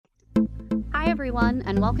Hi, everyone,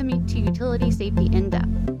 and welcome to Utility Safety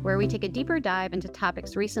In-Depth, where we take a deeper dive into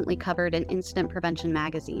topics recently covered in Incident Prevention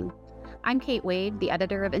magazine. I'm Kate Wade, the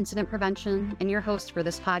editor of Incident Prevention, and your host for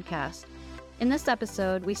this podcast. In this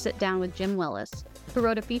episode, we sit down with Jim Willis, who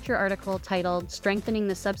wrote a feature article titled Strengthening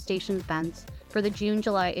the Substation Fence for the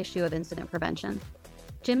June-July issue of Incident Prevention.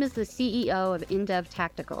 Jim is the CEO of InDev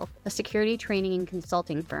Tactical, a security training and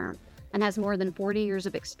consulting firm, and has more than 40 years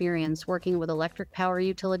of experience working with electric power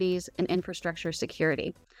utilities and infrastructure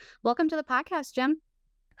security. Welcome to the podcast, Jim.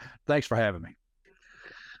 Thanks for having me.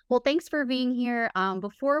 Well, thanks for being here.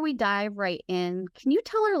 Before we dive right in, can you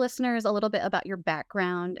tell our listeners a little bit about your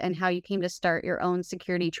background and how you came to start your own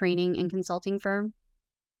security training and consulting firm?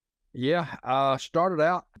 Yeah, I started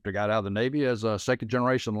out, I got out of the Navy as a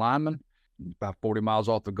second-generation lineman, about 40 miles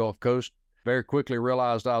off the Gulf Coast. Very quickly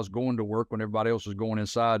realized I was going to work when everybody else was going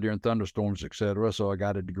inside during thunderstorms, et cetera. So I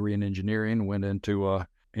got a degree in engineering, went into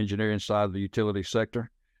engineering side of the utility sector.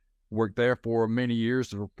 Worked there for many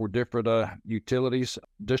years for different utilities,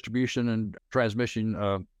 distribution and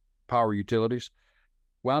transmission power utilities.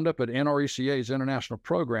 Wound up at NRECA's international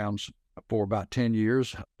programs for about 10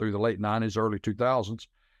 years through the late 90s, early 2000s.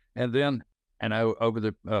 And then, over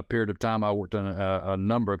the period of time, I worked in a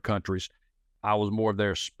number of countries. I was more of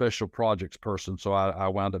their special projects person, so I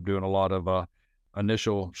wound up doing a lot of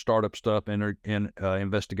initial startup stuff in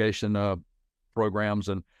investigation programs,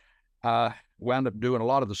 and I wound up doing a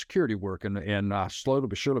lot of the security work, and I slowly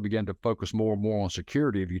but surely began to focus more and more on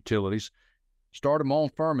security of utilities. Started my own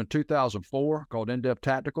firm in 2004 called InDev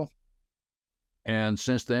Tactical, and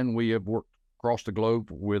since then we have worked across the globe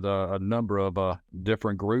with a number of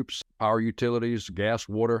different groups, power utilities, gas,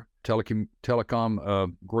 water,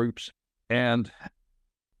 telecom groups. And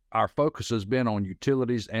our focus has been on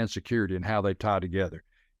utilities and security and how they tie together.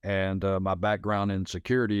 And my background in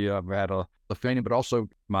security, I've had a training, but also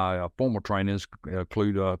my formal trainings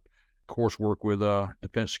include coursework with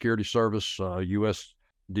Defense Security Service, U.S.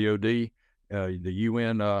 DOD, the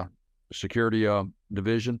UN Security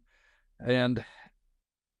Division. And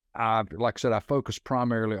like I said, I focus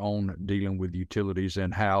primarily on dealing with utilities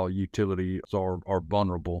and how utilities are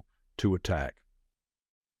vulnerable to attack.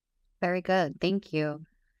 Very good. Thank you.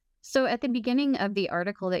 So at the beginning of the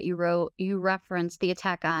article that you wrote, you referenced the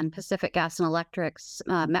attack on Pacific Gas and Electric's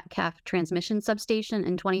Metcalfe transmission substation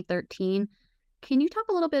in 2013. Can you talk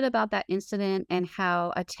a little bit about that incident and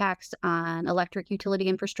how attacks on electric utility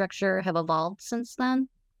infrastructure have evolved since then?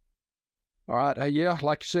 All right. Yeah,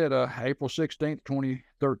 like you said, April 16th,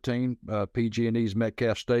 2013, PG&E's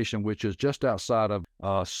Metcalfe Station, which is just outside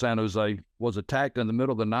of San Jose, was attacked in the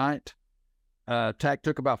middle of the night. Attack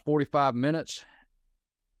took about 45 minutes.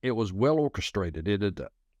 It was well orchestrated.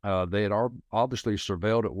 They had obviously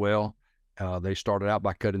surveilled it well. They started out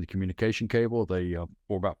by cutting the communication cable. They,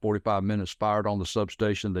 for about 45 minutes, fired on the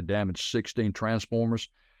substation. They damaged 16 transformers,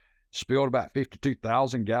 spilled about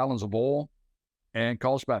 52,000 gallons of oil, and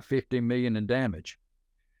caused about $15 million in damage.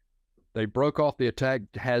 They broke off the attack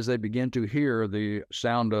as they began to hear the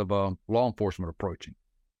sound of law enforcement approaching.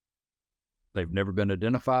 They've never been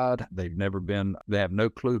identified. They have no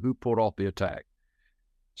clue who pulled off the attack.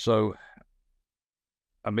 So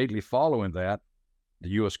immediately following that, the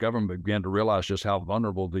U.S. government began to realize just how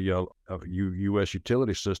vulnerable the U.S.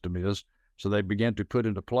 utility system is. So they began to put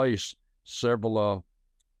into place several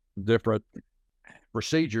different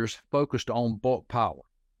procedures focused on bulk power.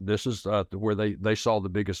 This is where they saw the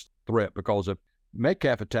biggest threat, because if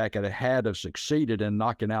Metcalfe attack had succeeded in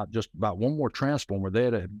knocking out just about one more transformer,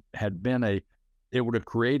 it would have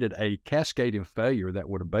created a cascading failure that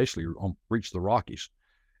would have basically reached the Rockies.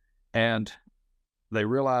 And they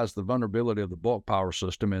realized the vulnerability of the bulk power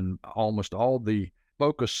system, and almost all the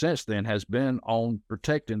focus since then has been on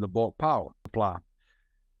protecting the bulk power supply,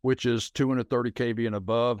 which is 230 kV and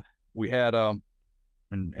above. We had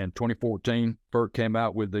in 2014, FERC came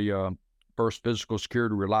out with the first physical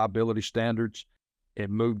security reliability standards. It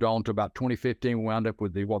moved on to about 2015. We wound up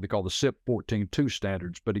with what they call the SIP 14.2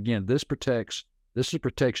 standards. But again, this is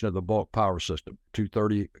protection of the bulk power system,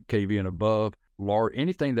 230 kV and above,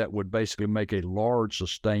 anything that would basically make a large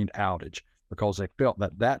sustained outage, because they felt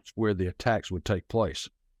that that's where the attacks would take place.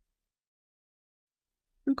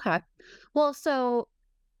 Okay. Well, so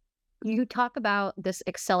you talk about this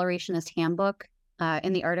accelerationist handbook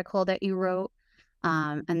in the article that you wrote,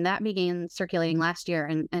 and that began circulating last year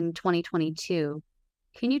in 2022.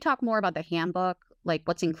 Can you talk more about the handbook, like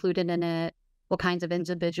what's included in it, what kinds of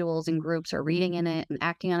individuals and groups are reading in it and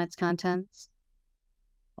acting on its contents?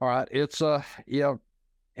 All right. It's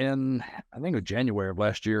in I think it was January of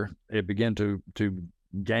last year, it began to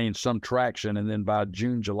gain some traction, and then by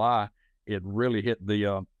June, July, it really hit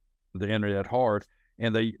the the internet hard,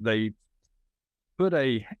 and they put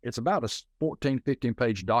it's about a 14, 15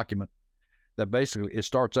 page document that basically it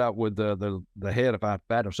starts out with the head. If I'm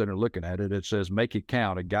sitting there looking at it, it says "Make It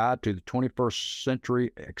Count: A Guide to the 21st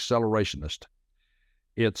Century Accelerationist."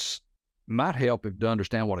 It's might help if to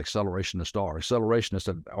understand what accelerationists are.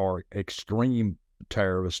 Accelerationists are extreme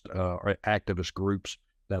terrorist or activist groups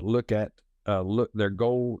that their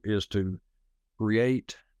goal is to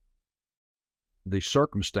create the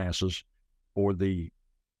circumstances for the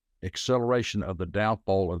acceleration of the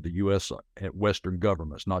downfall of the U.S. Western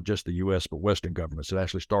governments, not just the U.S., but Western governments. It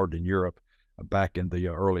actually started in Europe back in the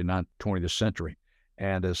early 20th century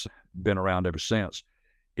and has been around ever since.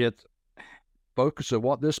 It focuses on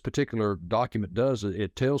what this particular document does.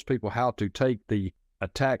 It tells people how to take the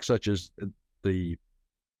attack, such as the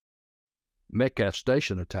Metcalf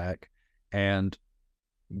Station attack, and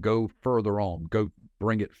go further on,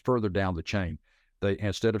 bring it further down the chain.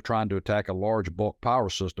 Instead of trying to attack a large bulk power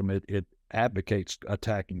system, it advocates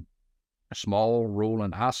attacking small, rural,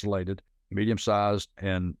 and isolated, medium-sized,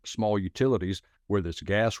 and small utilities, whether it's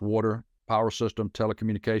gas, water, power system,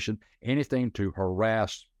 telecommunication, anything to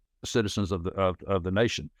harass citizens of the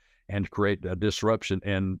nation and create a disruption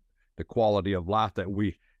in the quality of life that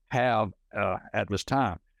we have at this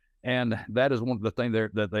time. And that is one of the things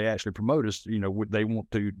that they actually promote is, they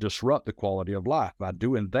want to disrupt the quality of life. By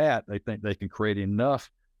doing that, they think they can create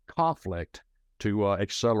enough conflict to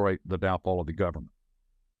accelerate the downfall of the government.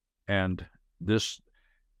 And they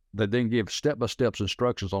then give step-by-step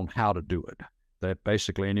instructions on how to do it. That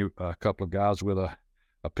basically a couple of guys with a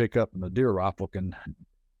pickup and a deer rifle can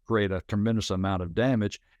create a tremendous amount of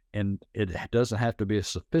damage, and it doesn't have to be a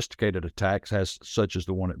sophisticated attack such as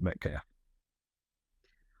the one at Metcalf.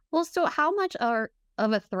 Well, so how much of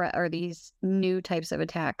a threat are these new types of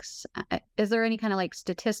attacks? Is there any kind of like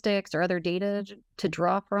statistics or other data to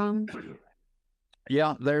draw from?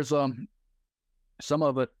 Yeah, there's some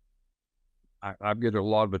of it. I've get a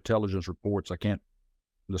lot of intelligence reports. I can't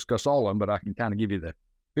discuss all of them, but I can kind of give you the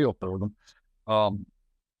feel for them.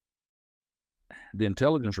 The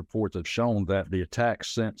intelligence reports have shown that the attacks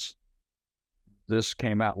since this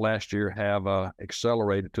came out last year have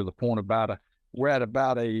accelerated to the point we're at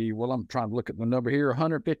about I'm trying to look at the number here,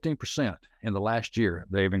 115% in the last year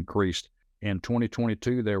they've increased. In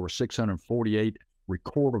 2022, there were 648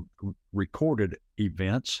 recorded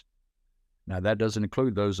events. Now, that doesn't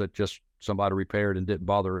include those that just somebody repaired and didn't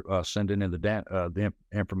bother sending in the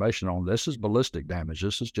information on. This is ballistic damage.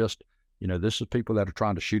 This is just, this is people that are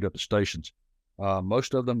trying to shoot up the stations.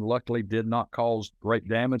 Most of them, luckily, did not cause great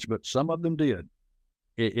damage, but some of them did.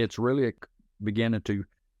 It's really beginning to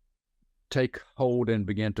take hold and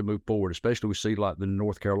begin to move forward, especially we see like in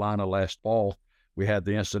North Carolina last fall, we had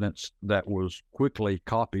the incidents that was quickly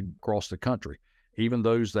copied across the country. Even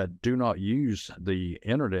those that do not use the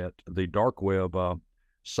internet, the dark web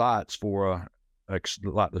sites for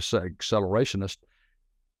like the accelerationists,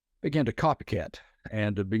 begin to copycat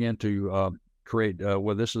and to begin to create,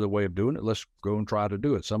 this is a way of doing it. Let's go and try to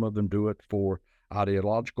do it. Some of them do it for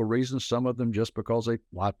ideological reasons. Some of them just because they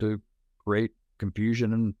like to create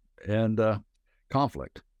confusion and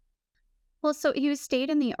conflict. Well, so you state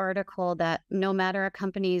in the article that no matter a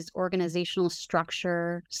company's organizational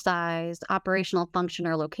structure, size, operational function,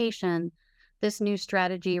 or location, this new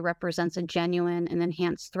strategy represents a genuine and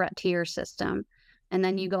enhanced threat to your system. And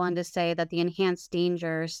then you go on to say that the enhanced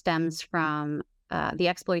danger stems from the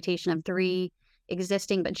exploitation of three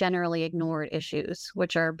existing but generally ignored issues,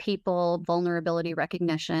 which are people, vulnerability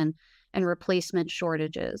recognition, and replacement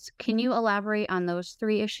shortages. Can you elaborate on those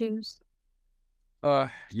three issues?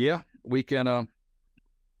 Yeah, we can.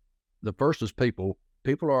 The first is people.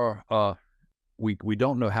 People are, we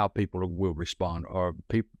don't know how people will respond, or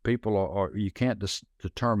people are you can't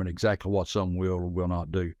determine exactly what some will or will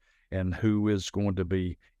not do, and who is going to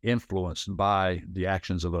be influenced by the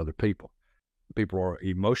actions of other people. People are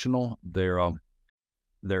emotional. They're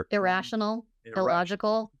irrational,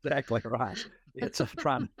 illogical. Exactly right. It's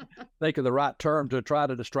trying to think of the right term to try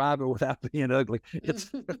to describe it without being ugly. It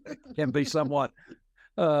can be somewhat,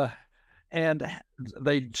 and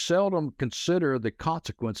they seldom consider the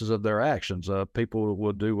consequences of their actions. People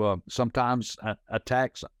will do sometimes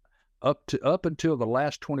attacks up until the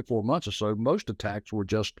last 24 months or so. Most attacks were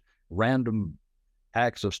just random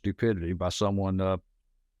acts of stupidity by someone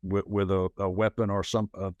with a weapon or some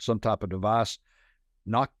type of device,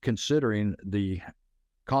 not considering the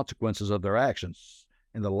consequences of their actions.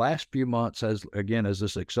 In the last few months, as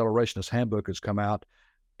this accelerationist handbook has come out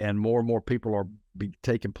and more people are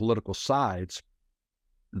taking political sides,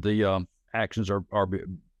 the actions are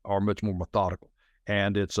much more methodical.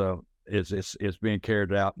 And it's It's being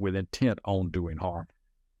carried out with intent on doing harm.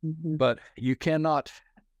 Mm-hmm. But you cannot,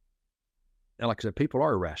 and like I said, people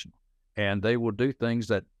are irrational, and they will do things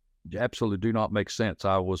that absolutely do not make sense.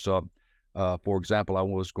 I was, for example, I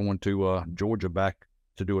was going to Georgia back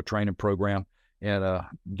to do a training program at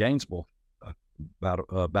Gainesville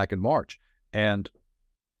back in March, and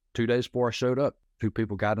 2 days before I showed up, 2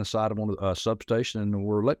 people got inside of one of the substation and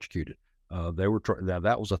were electrocuted. They were now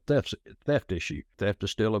that was a theft issue. Theft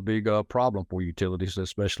is still a big problem for utilities,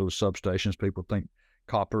 especially with substations. People think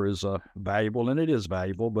copper is valuable, and it is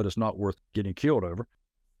valuable, but it's not worth getting killed over.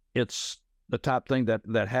 It's the type thing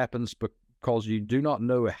that happens because you do not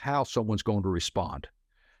know how someone's going to respond.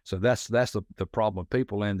 So that's the problem with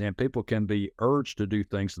people, and people can be urged to do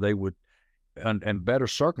things they would, and better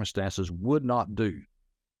circumstances would not do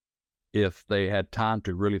if they had time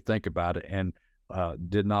to really think about it and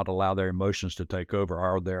did not allow their emotions to take over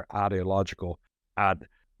or their ideological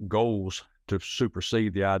goals to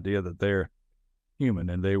supersede the idea that they're human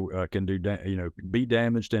and they can do be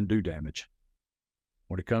damaged and do damage.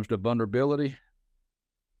 When it comes to vulnerability,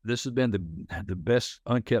 this has been the best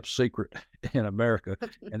unkept secret in America,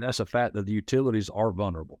 and that's the fact that the utilities are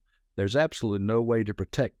vulnerable. There's absolutely no way to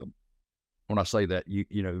protect them. When I say that,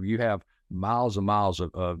 you have miles and miles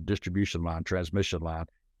of distribution line, transmission line,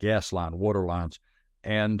 gas line, water lines,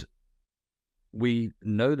 and we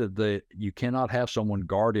noted that you cannot have someone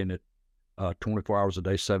guarding it 24 hours a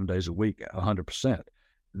day, 7 days a week, 100%.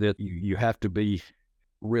 That you have to be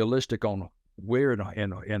realistic on where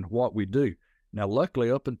and what we do. Now, luckily,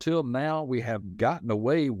 up until now, we have gotten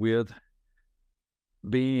away with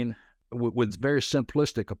being with very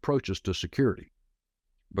simplistic approaches to security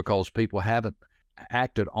because people haven't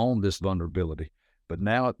acted on this vulnerability. But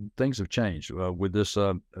now things have changed with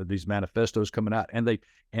these manifestos coming out, and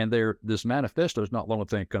this manifesto is not the only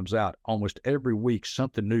thing that comes out. Almost every week,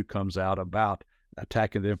 something new comes out about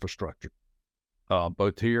attacking the infrastructure,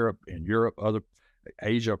 both here in Europe, other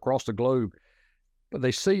Asia, across the globe. But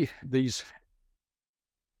they see these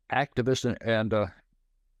activists and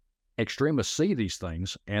extremists see these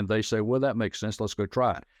things, and they say, well, that makes sense. Let's go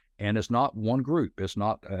try it. And it's not one group. It's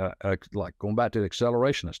not like going back to the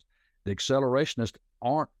accelerationists. The accelerationists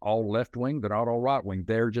aren't all left-wing. They're not all right-wing.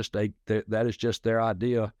 That is just their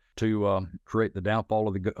idea to create the downfall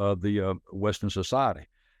of the Western society.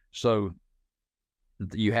 So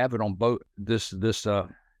you have it on both this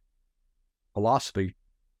philosophy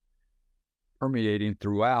permeating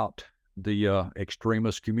throughout the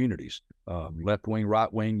extremist communities, left-wing,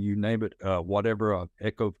 right-wing, you name it, whatever.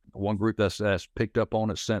 One group that's picked up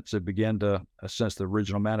on it since it began since the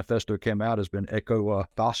original manifesto came out has been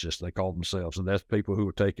eco-fascists, they call themselves, and that's people who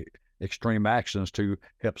would take extreme actions to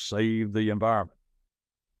help save the environment.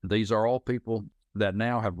 These are all people that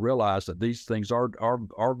now have realized that these things are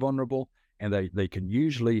vulnerable, and they can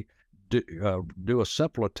usually do a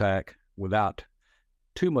simple attack without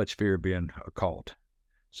too much fear being caught.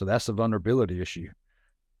 So that's the vulnerability issue.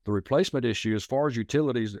 The replacement issue, as far as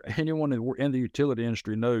utilities, anyone in the utility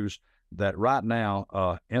industry knows that right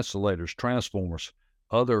now, insulators, transformers,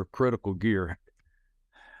 other critical gear,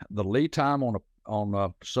 the lead time on a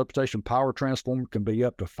substation power transformer can be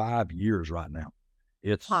up to 5 years right now.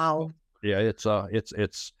 It's wow. Yeah, it's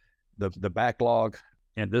the backlog,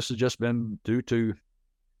 and this has just been due to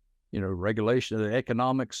regulation, the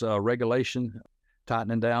economics, regulation,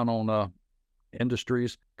 tightening down on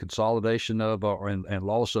industries, consolidation of and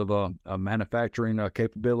loss of manufacturing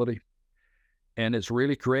capability, and it's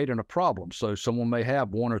really creating a problem. So someone may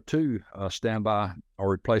have 1 or 2 standby or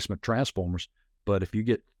replacement transformers, but if you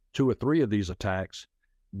get 2 or 3 of these attacks,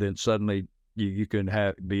 then suddenly you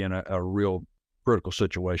can be in a real critical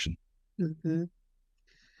situation. Mm-hmm.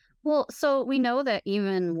 Well, so we know that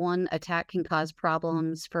even one attack can cause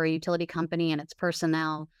problems for a utility company and its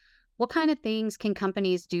personnel. What kind of things can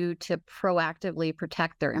companies do to proactively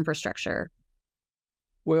protect their infrastructure?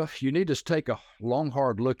 Well, you need to take a long,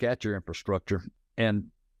 hard look at your infrastructure and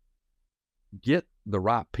get the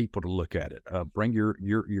right people to look at it. Bring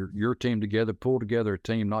your team together, pull together a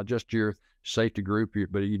team, not just your safety group,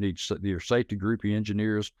 but you need your safety group, your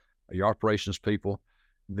engineers, your operations people.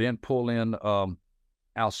 Then pull in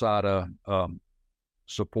outside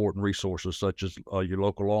support and resources such as your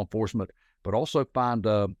local law enforcement, but also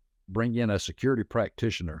bring in a security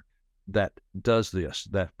practitioner that does this,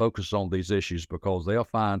 that focuses on these issues, because they'll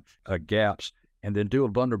find gaps, and then do a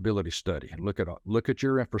vulnerability study and look at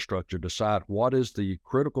your infrastructure, decide what is the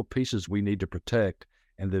critical pieces we need to protect,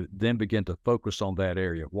 and then begin to focus on that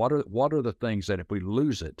area. What are the things that if we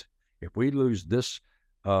lose this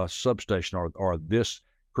substation or this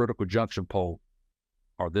critical junction pole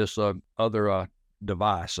or this other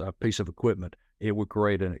device, a piece of equipment, it would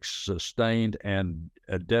create a sustained and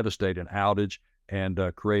a devastating outage and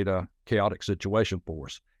create a chaotic situation for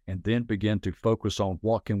us, and then begin to focus on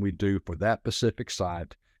what can we do for that specific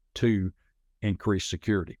site to increase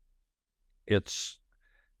security. It's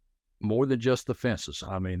more than just the fences.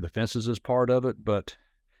 I mean, the fences is part of it, but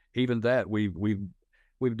even that we've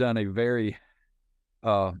done a very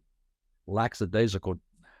lackadaisical,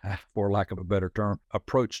 for lack of a better term,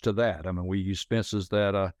 approach to that. I mean, we use fences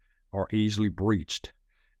that are easily breached,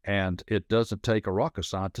 and it doesn't take a rocket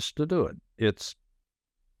scientist to do it.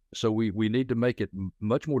 So we need to make it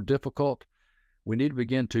much more difficult. We need to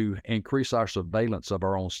begin to increase our surveillance of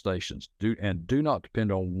our own stations. Do not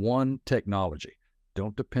depend on one technology.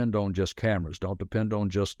 Don't depend on just cameras. Don't depend on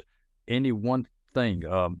just any one thing,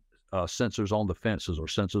 sensors on the fences or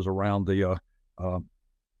sensors around the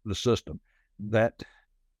system. That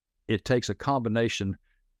it takes a combination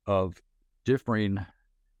of differing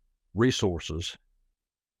resources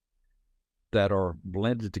that are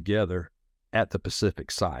blended together at the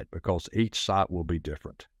specific site, because each site will be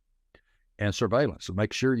different. And surveillance. So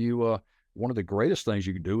make sure you, one of the greatest things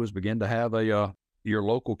you can do is begin to have your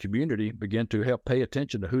local community begin to help pay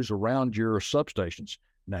attention to who's around your substations.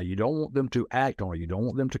 Now, you don't want them to act on it. You don't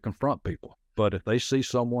want them to confront people. But if they see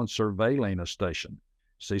someone surveilling a station,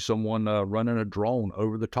 see someone running a drone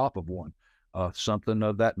over the top of one, something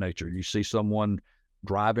of that nature, you see someone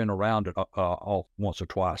driving around it off once or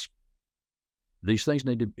twice, these things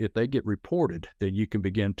need to, if they get reported, then you can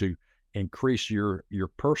begin to increase your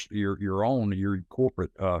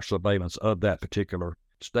corporate surveillance of that particular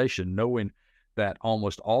station, knowing that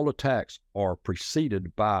almost all attacks are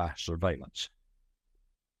preceded by surveillance.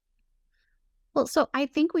 Well, so I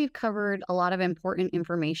think we've covered a lot of important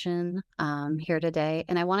information here today,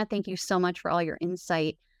 and I want to thank you so much for all your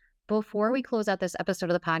insight. Before we close out this episode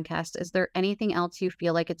of the podcast, is there anything else you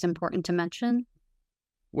feel like it's important to mention?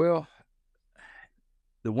 Well,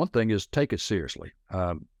 the one thing is take it seriously.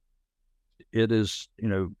 It is,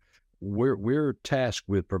 we're tasked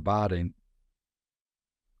with providing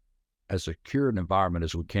as secure an environment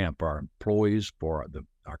as we can for our employees, for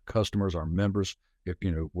our customers, our members, if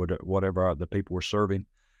whatever the people we're serving,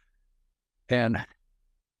 and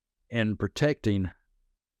protecting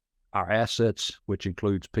our assets, which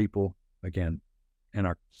includes people, again, and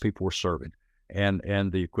our people we're serving, and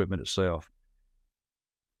the equipment itself.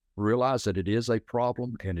 Realize that it is a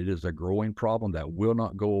problem, and it is a growing problem that will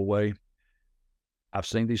not go away. I've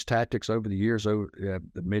seen these tactics over the years, the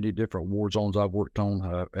many different war zones I've worked in.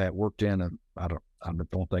 I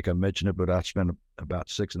don't think I mentioned it, but I spent about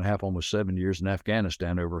 6.5, almost 7 years in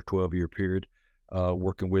Afghanistan over a 12-year period,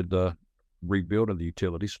 working with rebuilding the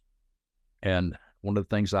utilities. And one of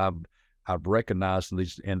the things I've recognized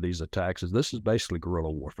in these attacks is this is basically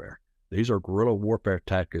guerrilla warfare. These are guerrilla warfare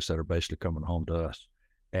tactics that are basically coming home to us,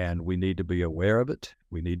 and we need to be aware of it.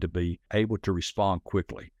 We need to be able to respond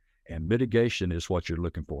quickly. And mitigation is what you're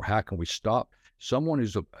looking for. How can we stop? Someone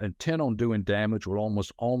who's intent on doing damage will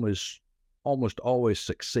almost always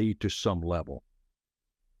succeed to some level.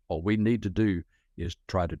 What we need to do is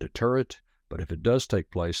try to deter it, but if it does take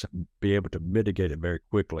place, be able to mitigate it very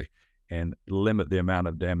quickly and limit the amount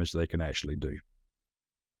of damage they can actually do.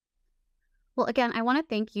 Well, again, I want to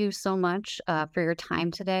thank you so much for your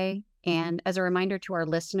time today. And as a reminder to our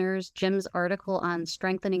listeners, Jim's article on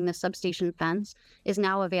strengthening the substation fence is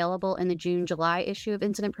now available in the June-July issue of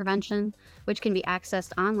Incident Prevention, which can be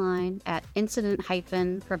accessed online at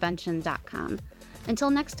incident-prevention.com. Until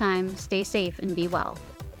next time, stay safe and be well.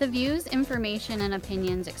 The views, information, and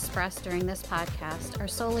opinions expressed during this podcast are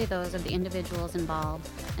solely those of the individuals involved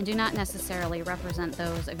and do not necessarily represent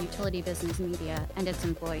those of Utility Business Media and its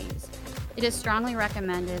employees. It is strongly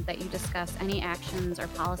recommended that you discuss any actions or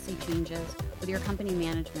policy changes with your company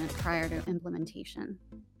management prior to implementation.